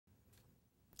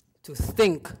To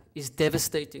think is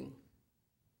devastating.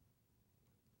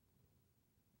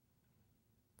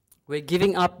 Where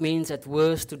giving up means at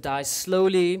worst to die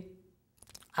slowly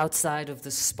outside of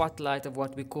the spotlight of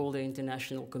what we call the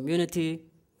international community.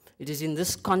 It is in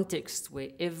this context where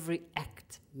every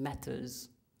act matters.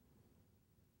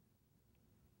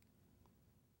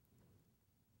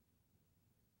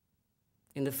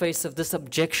 In the face of this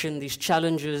objection, these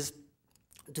challenges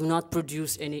do not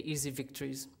produce any easy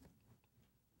victories.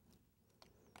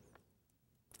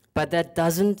 But that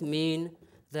doesn't mean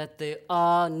that there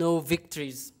are no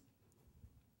victories.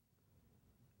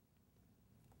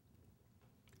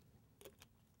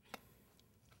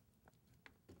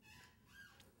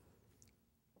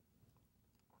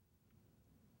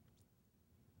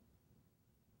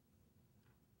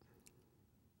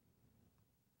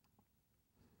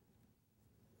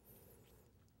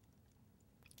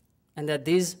 And that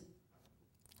these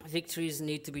victories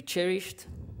need to be cherished,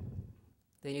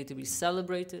 they need to be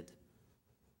celebrated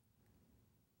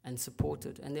and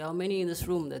supported. And there are many in this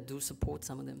room that do support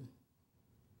some of them.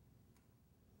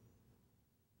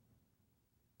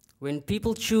 When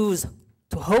people choose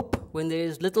to hope when there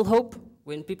is little hope,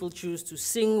 when people choose to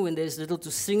sing when there is little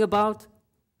to sing about,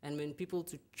 and when people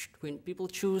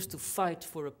choose to fight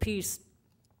for a peace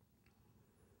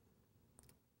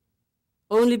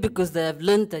only because they have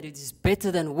learned that it is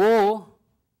better than war,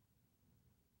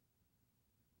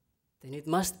 then it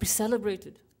must be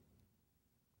celebrated.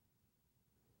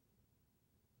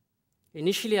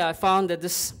 Initially, I found that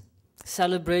this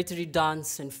celebratory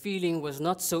dance and feeling was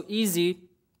not so easy,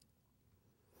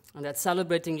 and that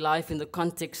celebrating life in the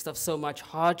context of so much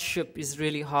hardship is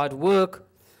really hard work.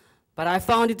 But I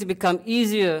found it to become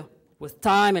easier with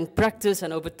time and practice,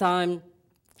 and over time,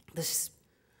 this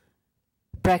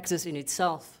practice in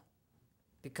itself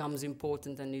becomes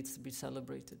important and needs to be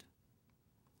celebrated.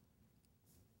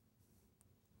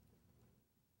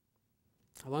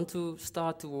 I want to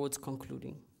start towards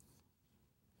concluding.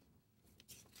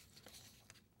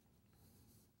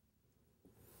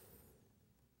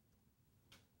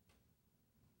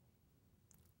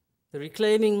 The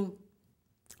reclaiming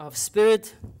of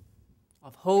spirit,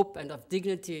 of hope, and of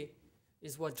dignity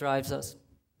is what drives us,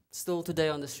 still today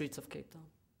on the streets of Cape Town.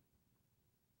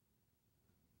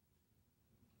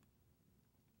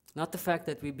 Not the fact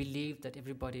that we believe that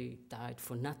everybody died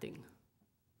for nothing.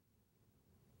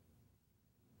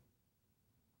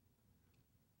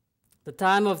 The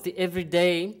time of the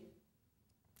everyday,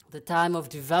 the time of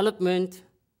development,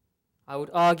 I would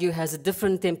argue, has a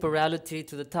different temporality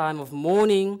to the time of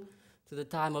mourning, to the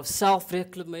time of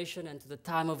self-reclamation, and to the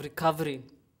time of recovery.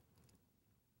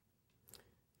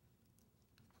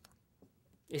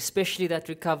 Especially that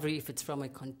recovery if it's from a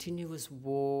continuous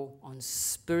war on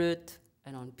spirit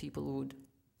and on peoplehood.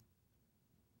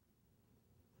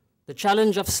 The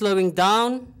challenge of slowing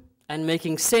down and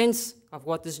making sense of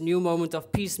what this new moment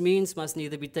of peace means must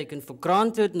neither be taken for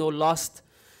granted nor lost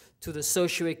to the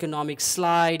socio-economic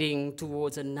sliding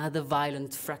towards another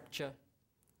violent fracture.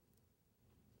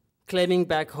 Claiming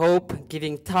back hope,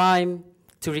 giving time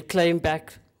to reclaim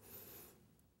back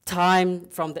time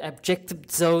from the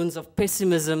objective zones of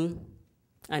pessimism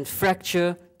and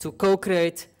fracture to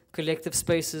co-create collective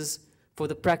spaces for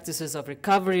the practices of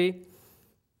recovery.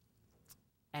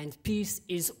 And peace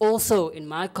is also, in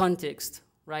my context,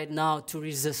 right now, to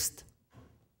resist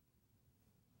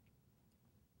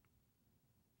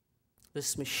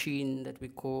this machine that we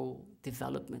call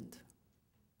development.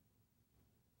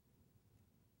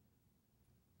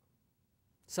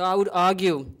 So I would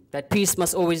argue that peace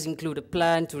must always include a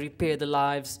plan to repair the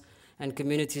lives and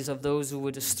communities of those who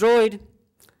were destroyed,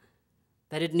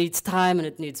 that it needs time and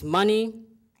it needs money,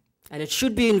 and it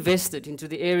should be invested into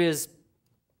the areas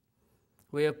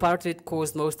where apartheid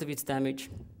caused most of its damage,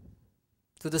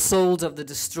 to the souls of the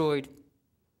destroyed,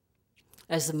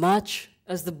 as much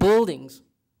as the buildings.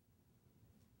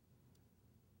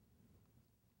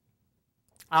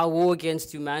 Our war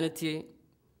against humanity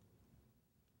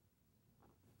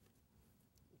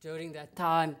during that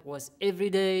time was every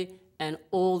day and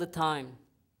all the time,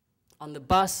 on the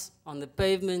bus, on the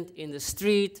pavement, in the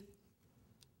street,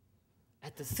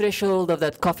 at the threshold of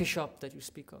that coffee shop that you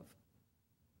speak of.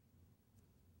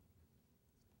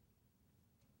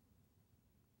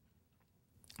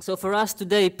 So for us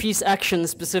today, peace action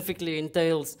specifically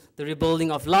entails the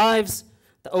rebuilding of lives,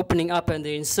 the opening up and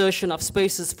the insertion of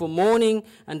spaces for mourning,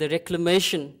 and the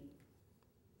reclamation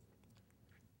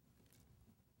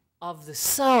of the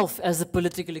self as a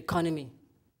political economy.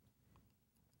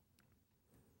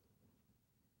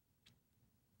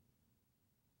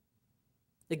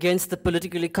 against the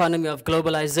political economy of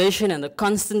globalization and the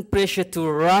constant pressure to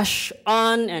rush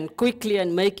on and quickly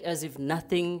and make as if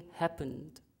nothing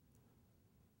happened.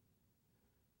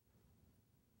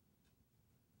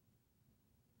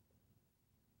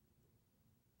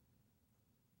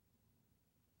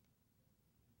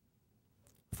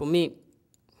 For me,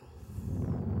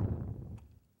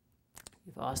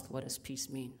 you've asked, what does peace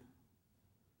mean?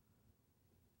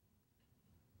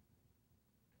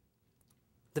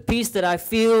 The peace that I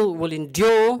feel will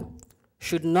endure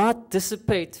should not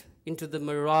dissipate into the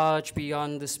mirage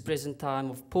beyond this present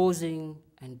time of pausing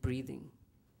and breathing.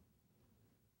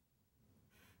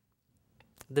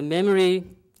 The memory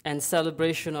and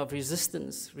celebration of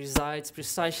resistance resides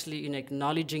precisely in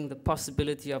acknowledging the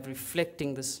possibility of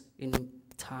reflecting this in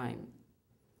time.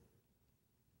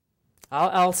 How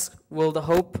else will the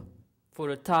hope for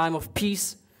a time of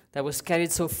peace that was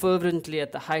carried so fervently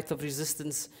at the height of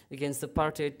resistance against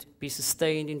apartheid be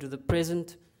sustained into the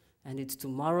present and its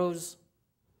tomorrows?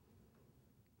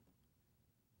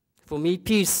 For me,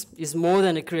 peace is more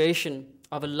than a creation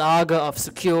of a lager of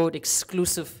secured,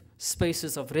 exclusive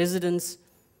spaces of residence,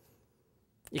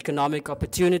 economic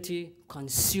opportunity,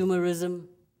 consumerism,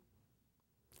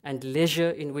 and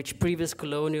leisure in which previous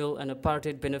colonial and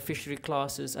apartheid beneficiary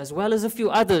classes, as well as a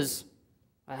few others,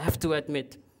 I have to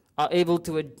admit, are able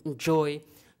to enjoy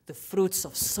the fruits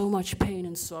of so much pain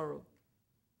and sorrow.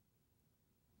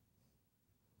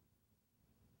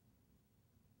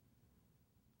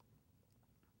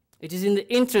 It is in the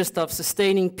interest of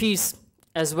sustaining peace,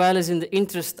 as well as in the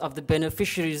interest of the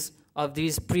beneficiaries of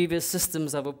these previous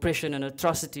systems of oppression and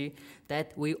atrocity,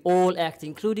 that we all act,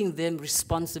 including them,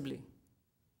 responsibly.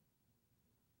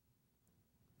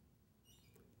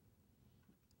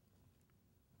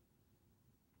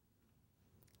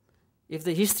 If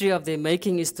the history of their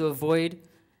making is to avoid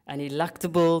an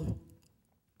ineluctable,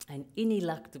 I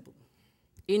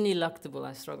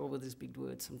struggle with this big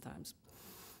word sometimes,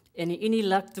 any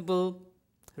ineluctable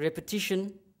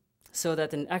repetition, so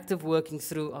that an active working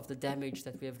through of the damage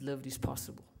that we have lived is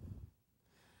possible.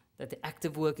 That the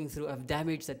active working through of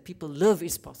damage that people live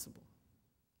is possible.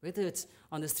 Whether it's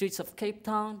on the streets of Cape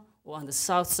Town or on the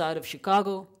south side of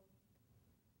Chicago,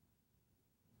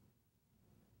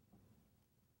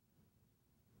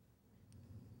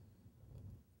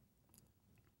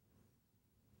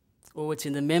 or it's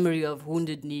in the memory of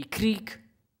Wounded Knee Creek.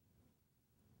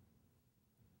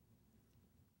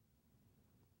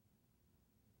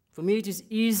 For me, it is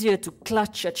easier to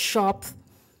clutch at sharp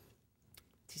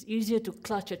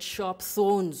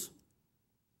thorns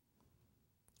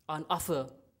on offer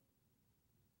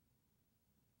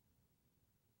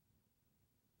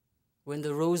when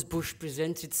the rose bush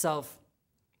presents itself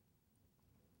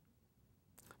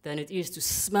than it is to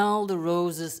smell the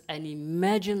roses and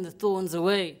imagine the thorns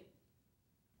away.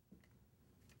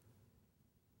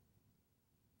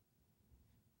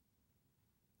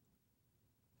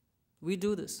 We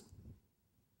do this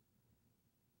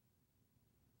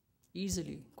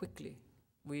easily, quickly.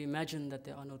 We imagine that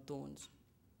there are no thorns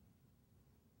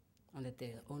and that there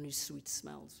are only sweet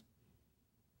smells.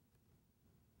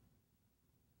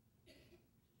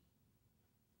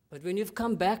 But when you've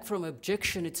come back from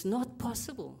objection, it's not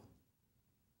possible,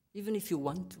 even if you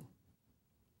want to.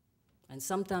 And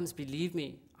sometimes, believe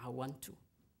me, I want to.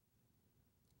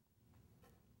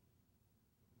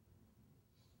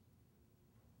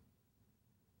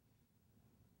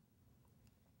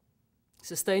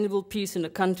 Sustainable peace in a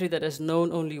country that has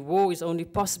known only war is only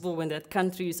possible when that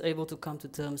country is able to come to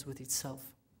terms with itself,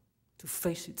 to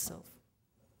face itself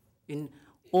in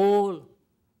all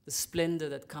the splendor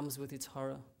that comes with its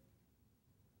horror.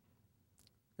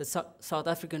 The South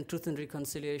African Truth and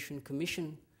Reconciliation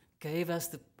Commission gave us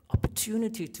the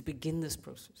opportunity to begin this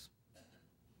process.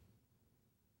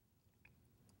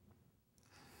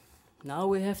 Now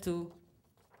we have to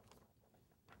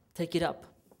take it up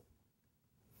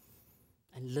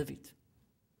and live it.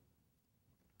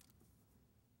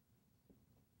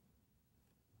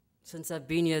 Since I've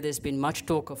been here, there's been much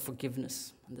talk of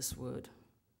forgiveness and this word.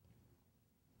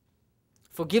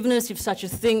 Forgiveness, if such a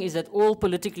thing is at all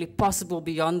politically possible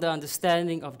beyond the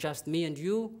understanding of just me and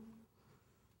you,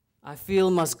 I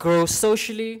feel must grow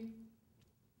socially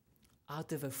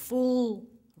out of a full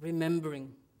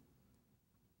remembering,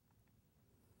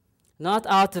 not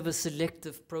out of a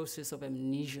selective process of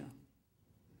amnesia.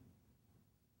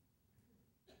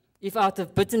 If out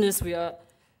of bitterness we are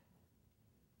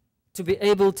to be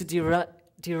able to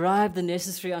derive the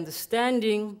necessary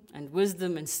understanding and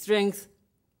wisdom and strength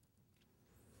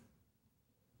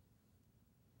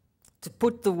to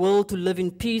put the will to live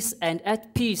in peace and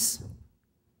at peace,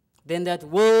 then that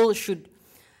will should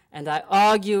and I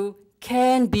argue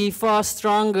can be far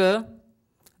stronger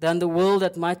than the world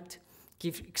that might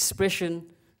give expression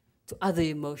to other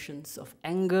emotions of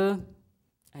anger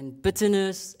and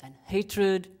bitterness and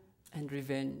hatred and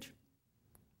revenge.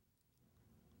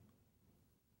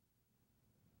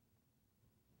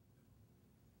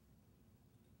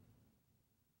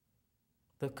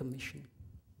 The Commission.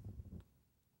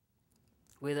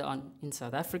 Whether in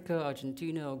South Africa,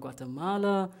 Argentina, or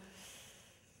Guatemala,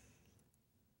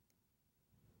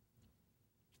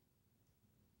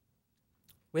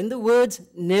 when the words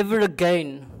 "never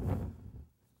again"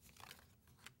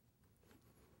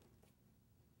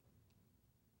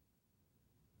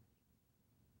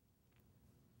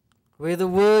 where the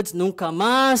words "nunca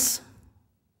más"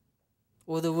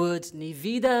 or the words "ni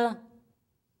vida"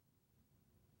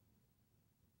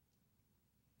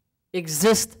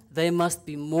 exist, they must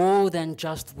be more than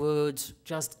just words,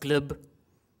 just glib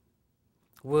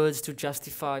words to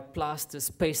justify plasters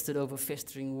pasted over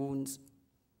festering wounds.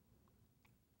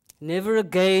 Never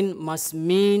again must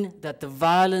mean that the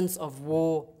violence of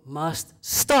war must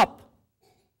stop.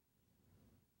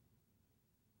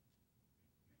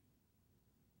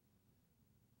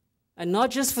 And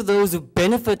not just for those who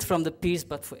benefit from the peace,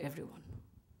 but for everyone.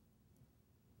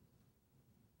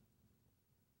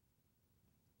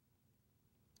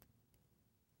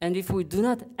 And if we do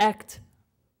not act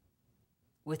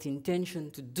with intention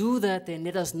to do that, then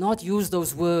let us not use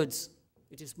those words.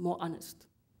 It is more honest.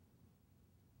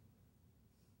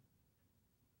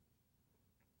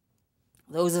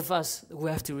 Those of us who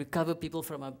have to recover people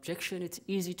from objection, it's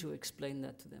easy to explain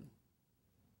that to them.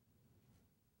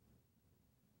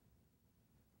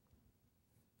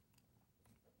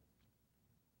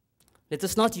 Let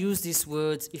us not use these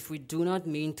words if we do not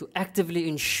mean to actively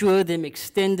ensure them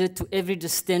extended to every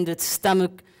distended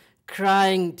stomach,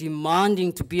 crying,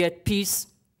 demanding to be at peace.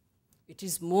 It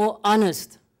is more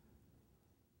honest.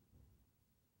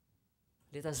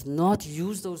 Let us not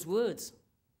use those words.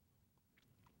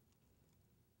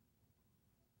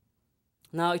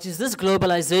 Now, it is this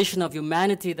globalization of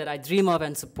humanity that I dream of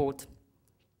and support,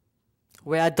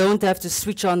 where I don't have to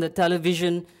switch on the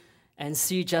television and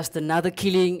see just another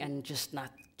killing and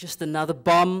just another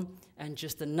bomb and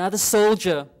just another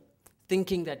soldier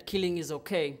thinking that killing is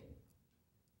okay.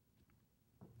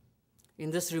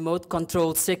 In this remote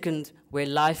controlled second where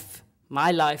life, my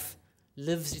life,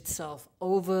 lives itself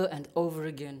over and over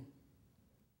again.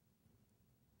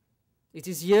 It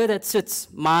is here that sits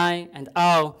my and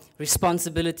our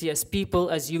responsibility as people,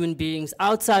 as human beings,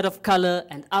 outside of color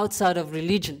and outside of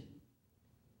religion.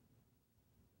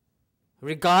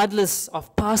 Regardless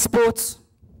of passports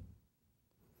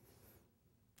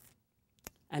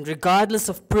and regardless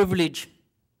of privilege,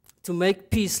 to make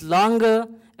peace longer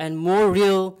and more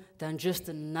real than just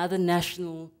another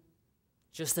national,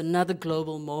 just another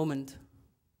global moment.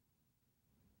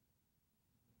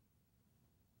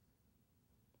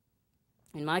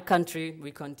 In my country,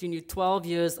 we continue 12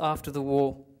 years after the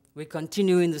war. We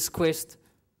continue in this quest,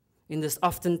 in this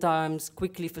oftentimes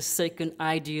quickly forsaken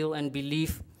ideal and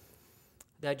belief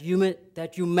that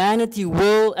humanity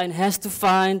will and has to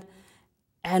find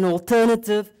an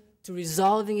alternative to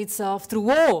resolving itself through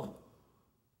war.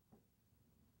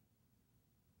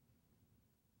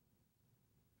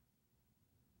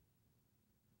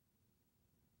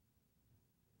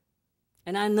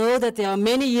 And I know that there are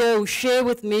many here who share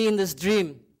with me in this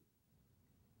dream.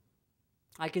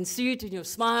 I can see it in your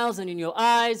smiles and in your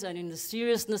eyes and in the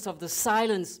seriousness of the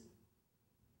silence.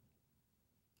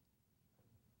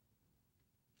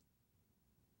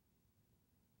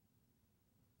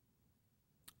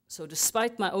 So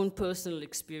despite my own personal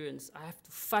experience, I have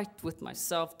to fight with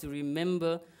myself to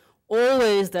remember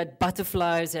always that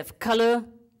butterflies have color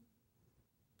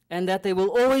and that they will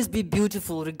always be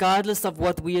beautiful regardless of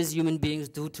what we as human beings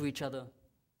do to each other.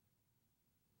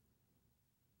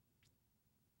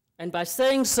 And by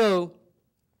saying so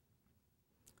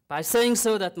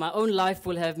that my own life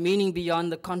will have meaning beyond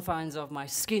the confines of my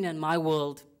skin and my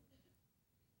world,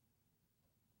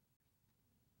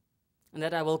 and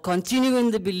that I will continue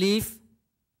in the belief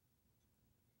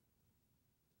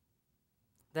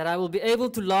that I will be able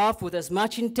to laugh with as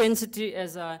much intensity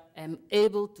as I am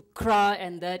able to cry,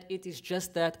 and that it is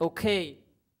just that okay.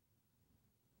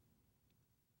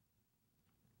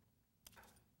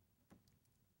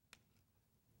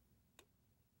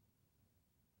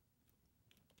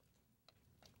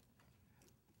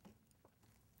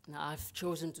 Now, I've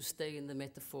chosen to stay in the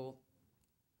metaphor.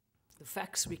 The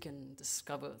facts we can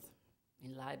discover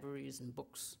in libraries and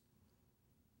books,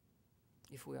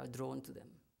 if we are drawn to them.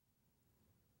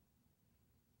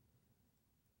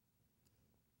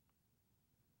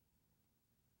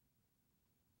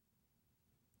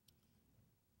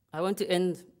 I want to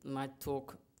end my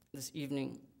talk this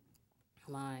evening,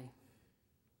 my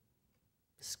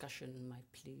discussion, my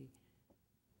plea.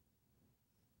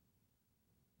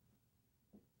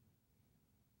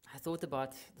 I thought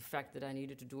about the fact that I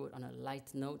needed to do it on a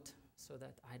light note so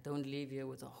that I don't leave here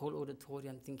with a whole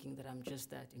auditorium thinking that I'm just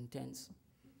that intense.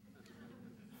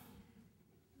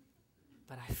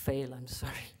 But I fail, I'm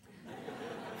sorry.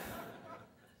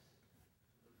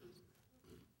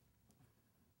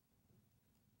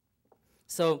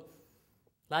 So,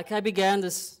 like I began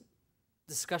this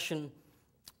discussion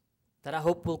that I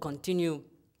hope will continue,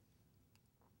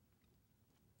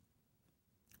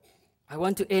 I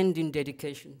want to end in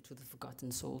dedication to the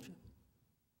forgotten soldier.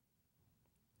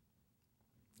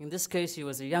 In this case, he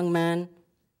was a young man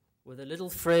with a little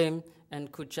frame and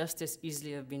could just as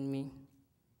easily have been me.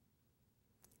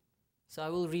 So I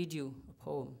will read you a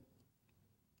poem.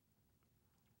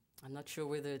 I'm not sure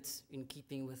whether it's in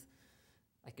keeping with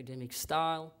academic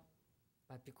style,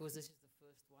 but because this is the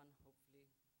first one, hopefully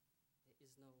there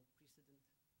is no precedent.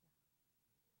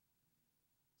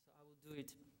 So I will do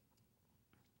it.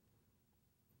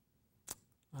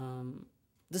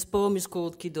 This poem is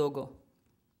called Kidogo,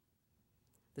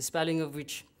 the spelling of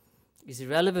which is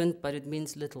irrelevant, but it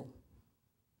means little.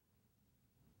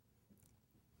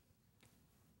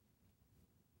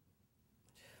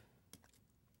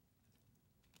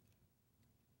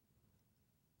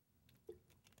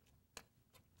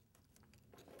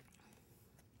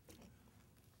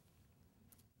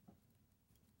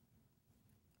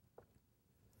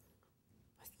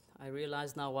 I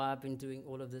realize now why I've been doing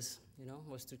all of this,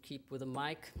 was to keep with a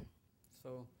mic.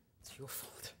 So it's your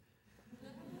fault.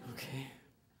 Okay.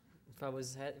 If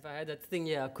I had that thing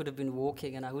here, I could have been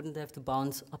walking and I wouldn't have to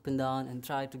bounce up and down and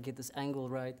try to get this angle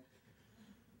right.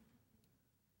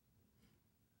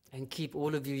 And keep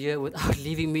all of you here without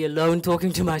leaving me alone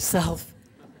talking to myself.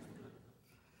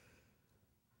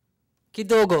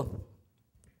 Kidogo.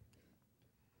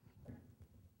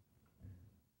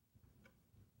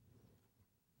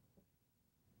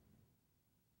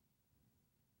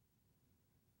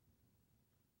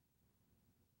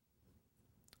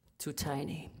 Too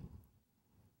tiny.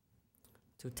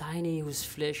 Too tiny, whose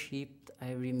flesh heaped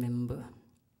I remember.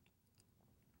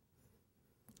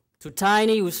 Too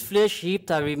tiny, whose flesh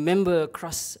heaped I remember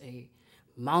across a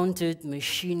mounted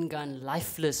machine gun,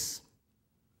 lifeless.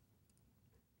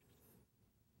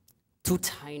 Too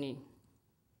tiny.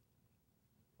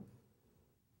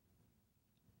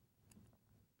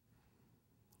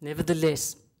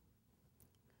 Nevertheless,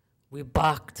 we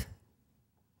barked.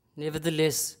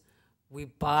 Nevertheless, we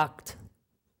barked.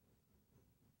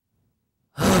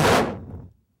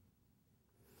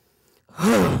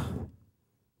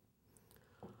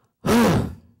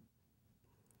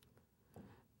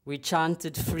 We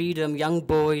chanted freedom, young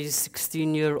boys,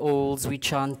 16-year-olds. We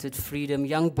chanted freedom,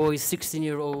 young boys,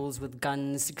 16-year-olds with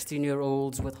guns,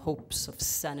 16-year-olds with hopes of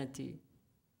sanity.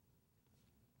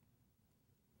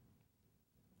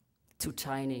 Too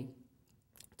tiny,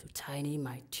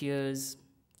 my tears.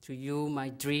 To you, my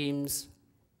dreams.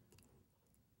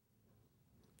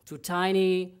 Too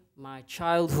tiny, my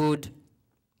childhood,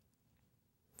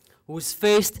 whose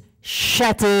face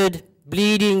shattered,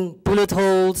 bleeding bullet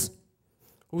holes,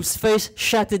 whose face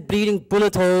shattered, bleeding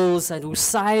bullet holes, and whose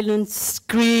silent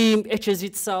scream etches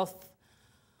itself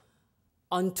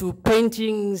onto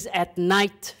paintings at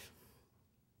night.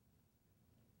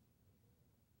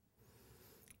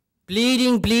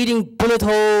 Bleeding bullet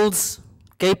holes,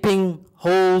 gaping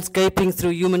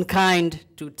through humankind.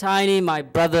 Too tiny, my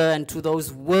brother, and to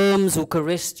those worms who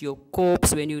caressed your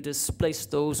corpse when you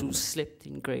displaced those who slept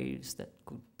in graves that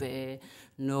could bear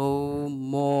no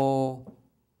more.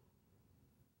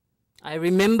 I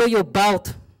remember your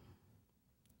belt,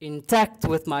 intact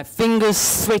with my fingers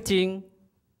sweating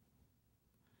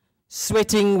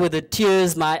with the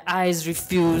tears my eyes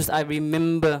refused. I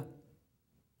remember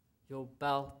your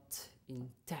belt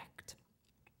intact.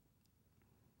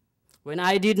 When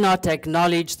I did not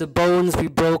acknowledge the bones we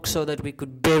broke so that we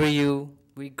could bury you,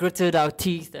 we gritted our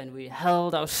teeth and we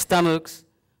held our stomachs,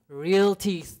 real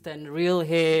teeth and real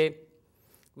hair.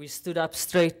 We stood up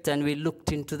straight and we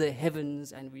looked into the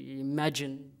heavens and we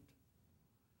imagined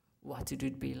what it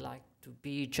would be like to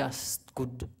be just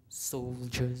good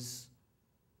soldiers.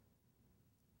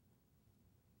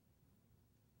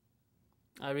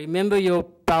 I remember your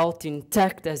belt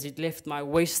intact as it left my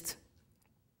waist.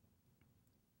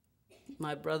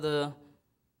 My brother,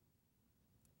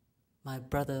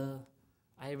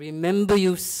 I remember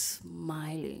you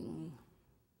smiling,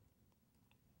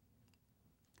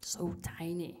 so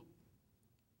tiny.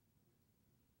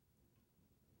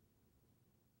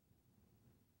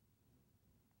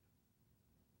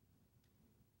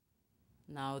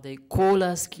 Now they call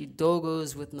us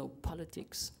Kidogos with no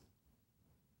politics.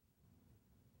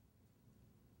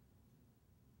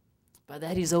 But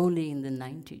that is only in the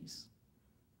 90s.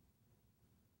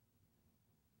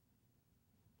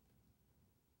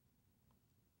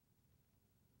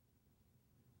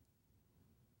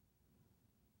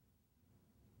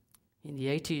 In the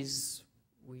 80s,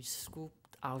 we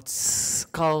scooped out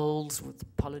skulls with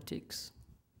politics.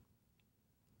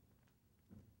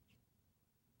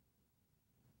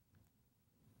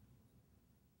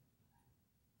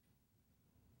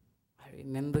 I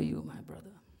remember you, my brother.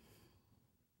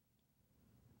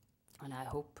 And I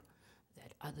hope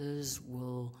that others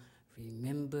will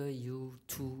remember you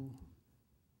too.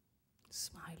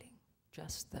 Smiling.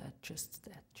 Just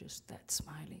that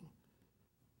smiling.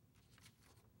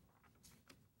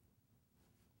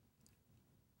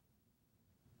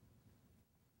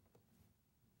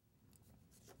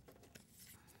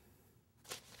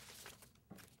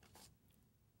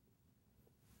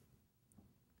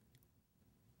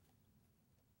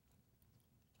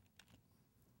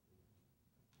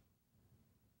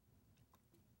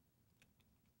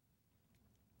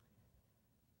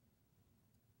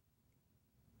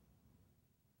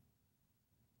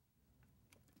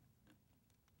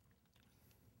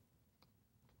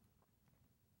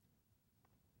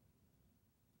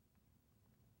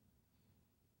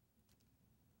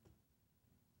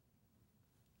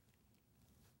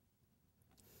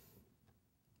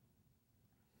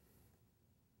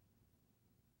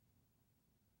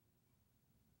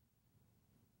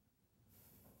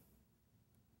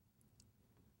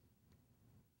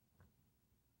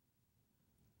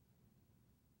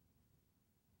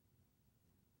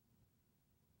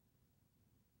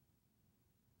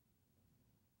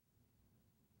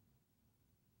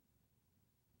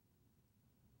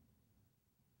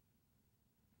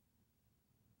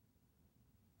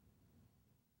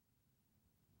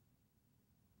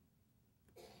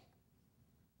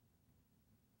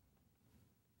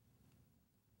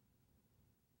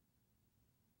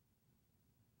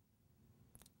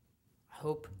 I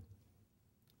hope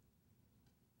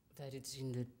that it's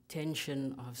in the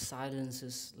tension of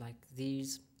silences like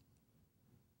these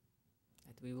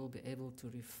that we will be able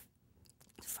to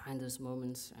find those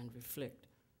moments and reflect.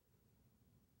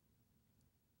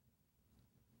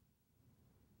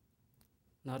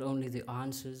 Not only the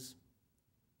answers,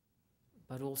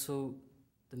 but also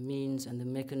the means and the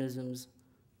mechanisms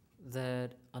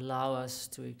that allow us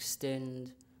to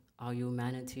extend our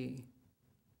humanity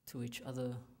to each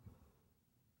other.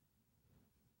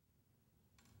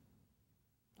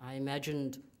 I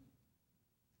imagined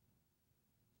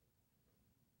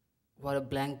what a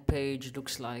blank page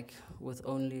looks like with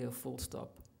only a full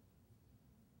stop.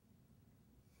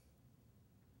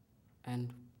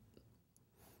 And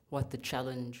what the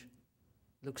challenge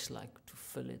looks like to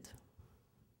fill it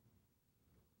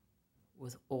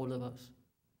with all of us,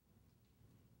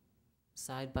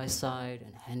 side by side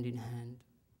and hand in hand,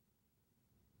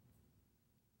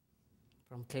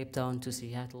 from Cape Town to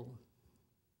Seattle,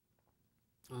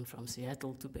 and from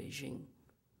Seattle to Beijing.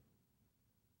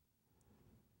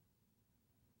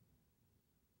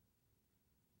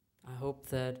 I hope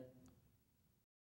that